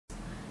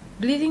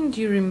Bleeding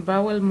during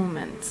bowel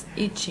movements,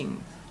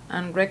 itching,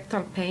 and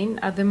rectal pain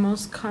are the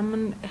most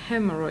common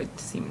hemorrhoid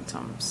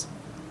symptoms.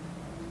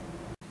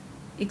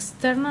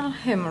 External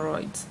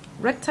hemorrhoids.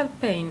 Rectal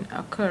pain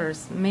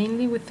occurs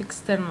mainly with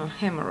external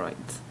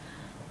hemorrhoids.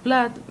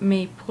 Blood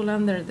may pool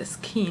under the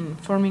skin,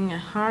 forming a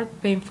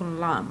hard, painful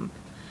lump.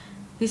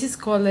 This is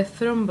called a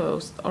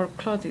thrombosed or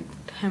clotted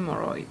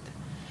hemorrhoid.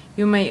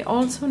 You may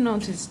also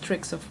notice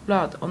streaks of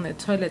blood on the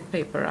toilet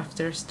paper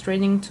after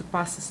straining to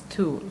pass a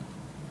stool.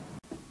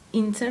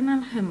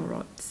 Internal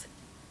hemorrhoids.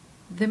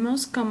 The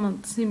most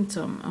common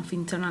symptom of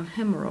internal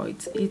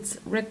hemorrhoids is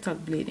rectal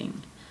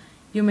bleeding.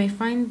 You may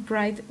find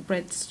bright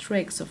red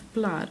streaks of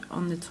blood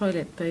on the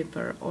toilet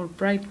paper or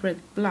bright red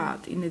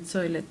blood in the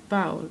toilet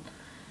bowl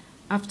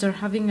after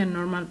having a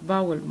normal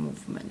bowel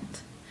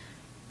movement.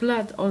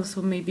 Blood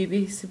also may be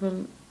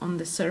visible on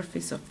the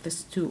surface of the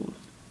stool.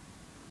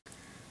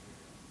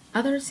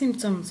 Other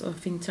symptoms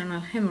of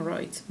internal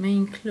hemorrhoids may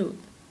include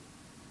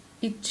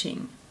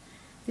itching.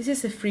 This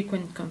is a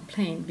frequent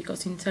complaint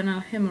because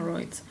internal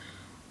hemorrhoids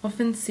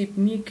often seep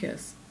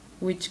mucus,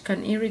 which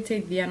can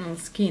irritate the anal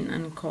skin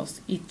and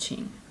cause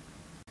itching.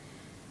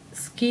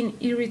 Skin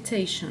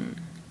irritation.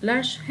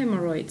 Large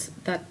hemorrhoids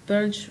that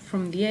bulge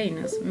from the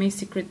anus may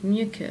secrete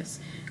mucus,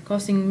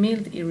 causing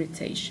mild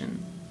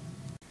irritation.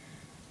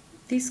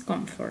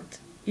 Discomfort.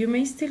 You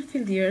may still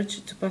feel the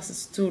urge to pass a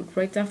stool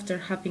right after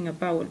having a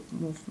bowel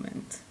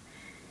movement.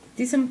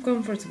 This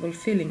uncomfortable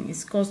feeling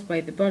is caused by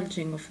the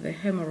bulging of the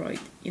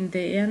hemorrhoid in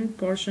the end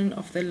portion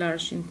of the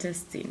large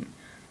intestine,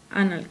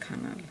 anal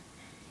canal.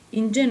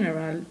 In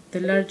general, the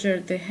larger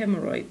the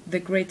hemorrhoid,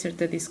 the greater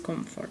the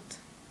discomfort.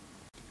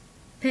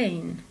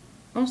 Pain.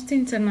 Most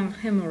internal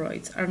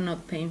hemorrhoids are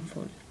not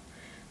painful,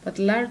 but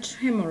large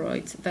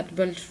hemorrhoids that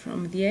bulge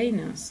from the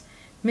anus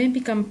may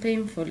become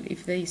painful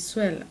if they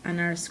swell and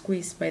are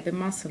squeezed by the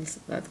muscles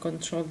that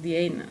control the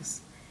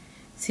anus.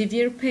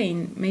 Severe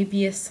pain may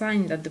be a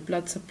sign that the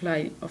blood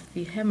supply of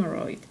the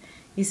hemorrhoid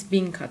is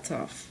being cut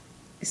off,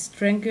 a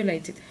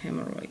strangulated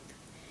hemorrhoid.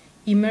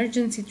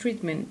 Emergency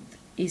treatment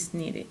is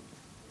needed.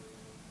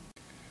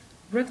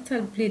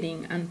 Rectal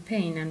bleeding and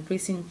pain and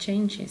recent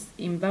changes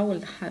in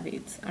bowel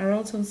habits are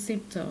also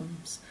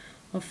symptoms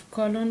of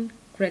colon,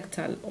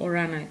 rectal, or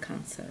anal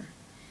cancer.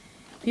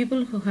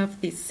 People who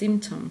have these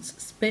symptoms,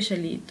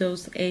 especially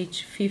those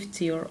aged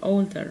 50 or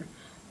older,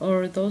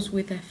 or those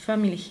with a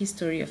family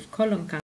history of colon cancer,